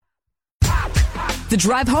The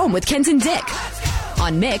Drive Home with Kent and Dick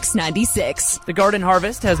on Mix 96. The garden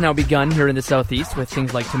harvest has now begun here in the southeast with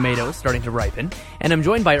things like tomatoes starting to ripen. And I'm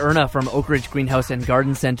joined by Erna from Oak Ridge Greenhouse and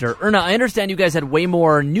Garden Center. Erna, I understand you guys had way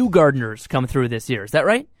more new gardeners come through this year. Is that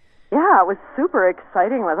right? Yeah, it was super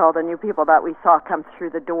exciting with all the new people that we saw come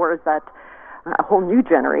through the doors, that a whole new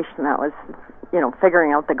generation that was,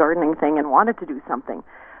 figuring out the gardening thing and wanted to do something,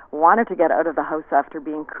 wanted to get out of the house after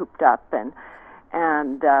being cooped up, and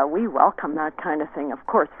we welcome that kind of thing, of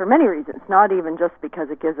course, for many reasons, not even just because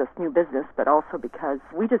it gives us new business, but also because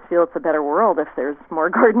we just feel it's a better world if there's more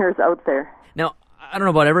gardeners out there. Now, I don't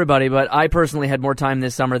know about everybody, but I personally had more time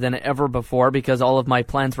this summer than ever before because all of my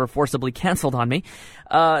plans were forcibly canceled on me.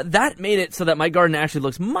 That made it so that my garden actually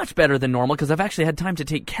looks much better than normal because I've actually had time to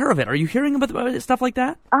take care of it. Are you hearing about stuff like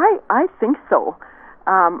that? I think so.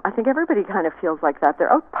 I think everybody kind of feels like that.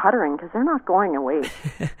 They're out puttering because they're not going away.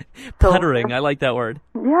 Puttering, I like that word.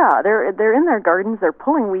 Yeah, they're in their gardens. They're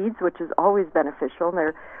pulling weeds, which is always beneficial.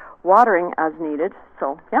 They're watering as needed.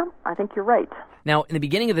 So, yeah, I think you're right. Now, in the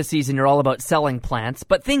beginning of the season, you're all about selling plants,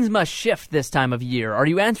 but things must shift this time of year. Are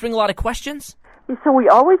you answering a lot of questions? So we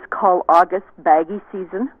always call August baggie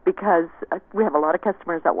season because we have a lot of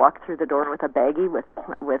customers that walk through the door with a baggie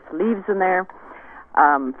with leaves in there,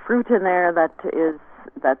 fruit in there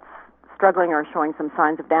that's struggling or showing some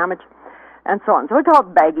signs of damage, and so on. So we call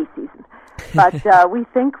it baggie season. But we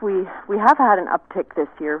think we have had an uptick this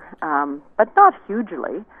year, but not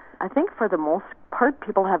hugely. I think for the most part,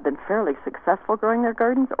 people have been fairly successful growing their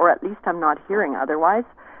gardens, or at least I'm not hearing otherwise.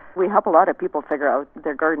 We help a lot of people figure out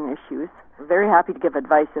their garden issues. Very happy to give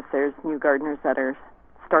advice if there's new gardeners that are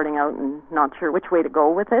starting out and not sure which way to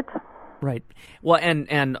go with it. Right. Well,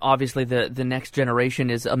 and obviously the next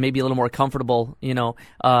generation is maybe a little more comfortable,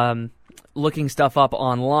 looking stuff up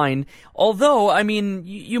online. Although, I mean,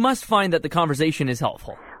 you must find that the conversation is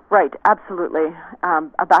helpful. Right, absolutely.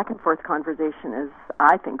 A back-and-forth conversation is,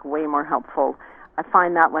 I think, way more helpful. I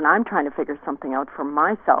find that when I'm trying to figure something out for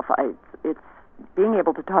myself, it's being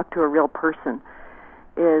able to talk to a real person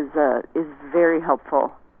is very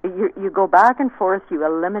helpful. You go back and forth, you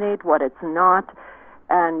eliminate what it's not,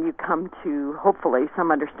 and you come to, hopefully,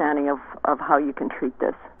 some understanding of how you can treat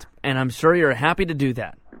this. And I'm sure you're happy to do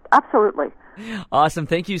that. Absolutely. Awesome.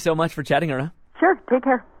 Thank you so much for chatting, Erna. Sure. Take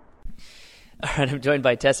care. All right, I'm joined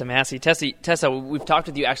by Tessa Massey. Tessa, we've talked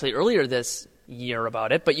with you actually earlier this year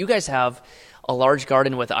about it, but you guys have a large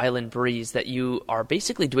garden with Island Breeze that you are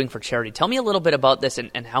basically doing for charity. Tell me a little bit about this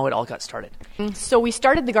and how it all got started. So we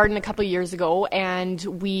started the garden a couple of years ago, and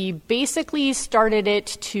we basically started it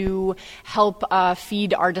to help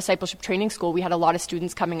feed our discipleship training school. We had a lot of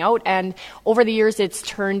students coming out, and over the years it's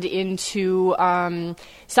turned into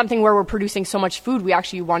something where we're producing so much food we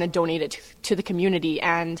actually want to donate it to the community.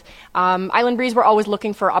 And Island Breeze, we're always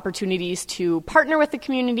looking for opportunities to partner with the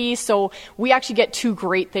community, so we actually get two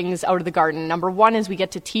great things out of the garden. Number one is we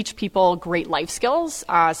get to teach people great life skills.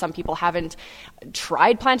 Some people haven't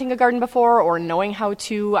tried planting a garden before or knowing how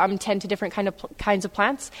to tend to different kinds of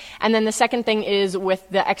plants. And then the second thing is with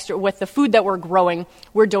the food that we're growing,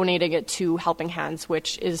 we're donating it to Helping Hands,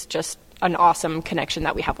 which is just an awesome connection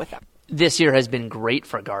that we have with them. This year has been great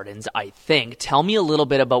for gardens, I think. Tell me a little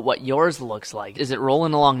bit about what yours looks like. Is it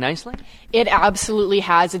rolling along nicely? It absolutely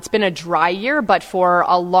has. It's been a dry year, but for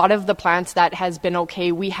a lot of the plants that has been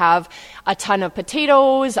okay. We have a ton of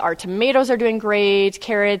potatoes. Our tomatoes are doing great.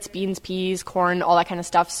 Carrots, beans, peas, corn, all that kind of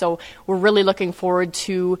stuff. So we're really looking forward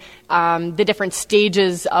to the different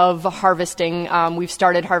stages of harvesting. We've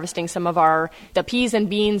started harvesting some of the peas and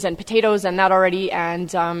beans and potatoes and that already. And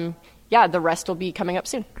the rest will be coming up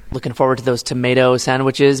soon. Looking forward to those tomato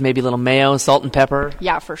sandwiches, maybe a little mayo, salt and pepper.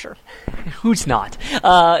 Yeah, for sure. Who's not?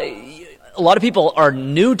 A lot of people are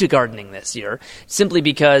new to gardening this year simply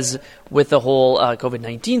because with the whole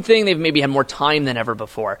COVID-19 thing, they've maybe had more time than ever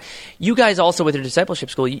before. You guys also with your discipleship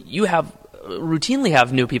school, you routinely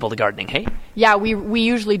have new people to gardening, hey? Yeah, we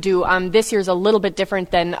usually do. This year's a little bit different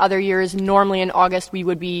than other years. Normally in August we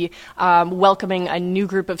would be welcoming a new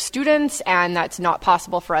group of students, and that's not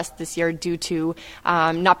possible for us this year due to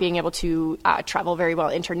not being able to travel very well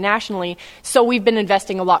internationally. So we've been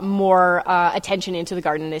investing a lot more attention into the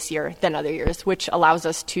garden this year than other years, which allows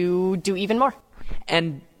us to do even more.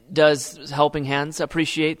 And does Helping Hands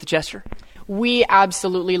appreciate the gesture? We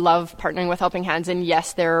absolutely love partnering with Helping Hands, and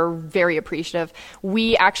yes, they're very appreciative.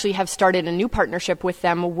 We actually have started a new partnership with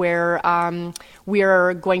them where we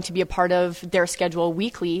are going to be a part of their schedule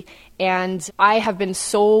weekly. And I have been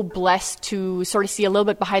so blessed to sort of see a little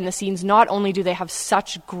bit behind the scenes. Not only do they have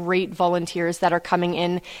such great volunteers that are coming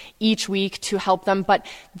in each week to help them, but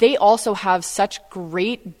they also have such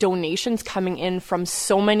great donations coming in from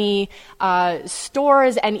so many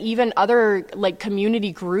stores and even other like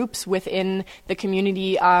community groups within the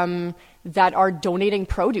community that are donating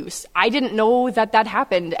produce. I didn't know that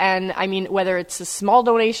happened. And I mean, whether it's a small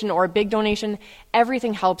donation or a big donation,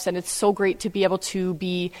 everything helps. And it's so great to be able to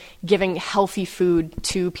be giving healthy food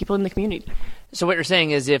to people in the community. So what you're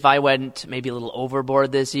saying is if I went maybe a little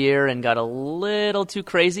overboard this year and got a little too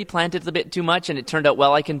crazy, planted a bit too much, and it turned out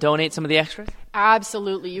well, I can donate some of the extras?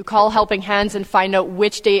 Absolutely. You call Helping Hands and find out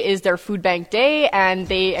which day is their food bank day, and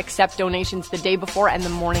they accept donations the day before and the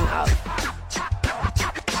morning of.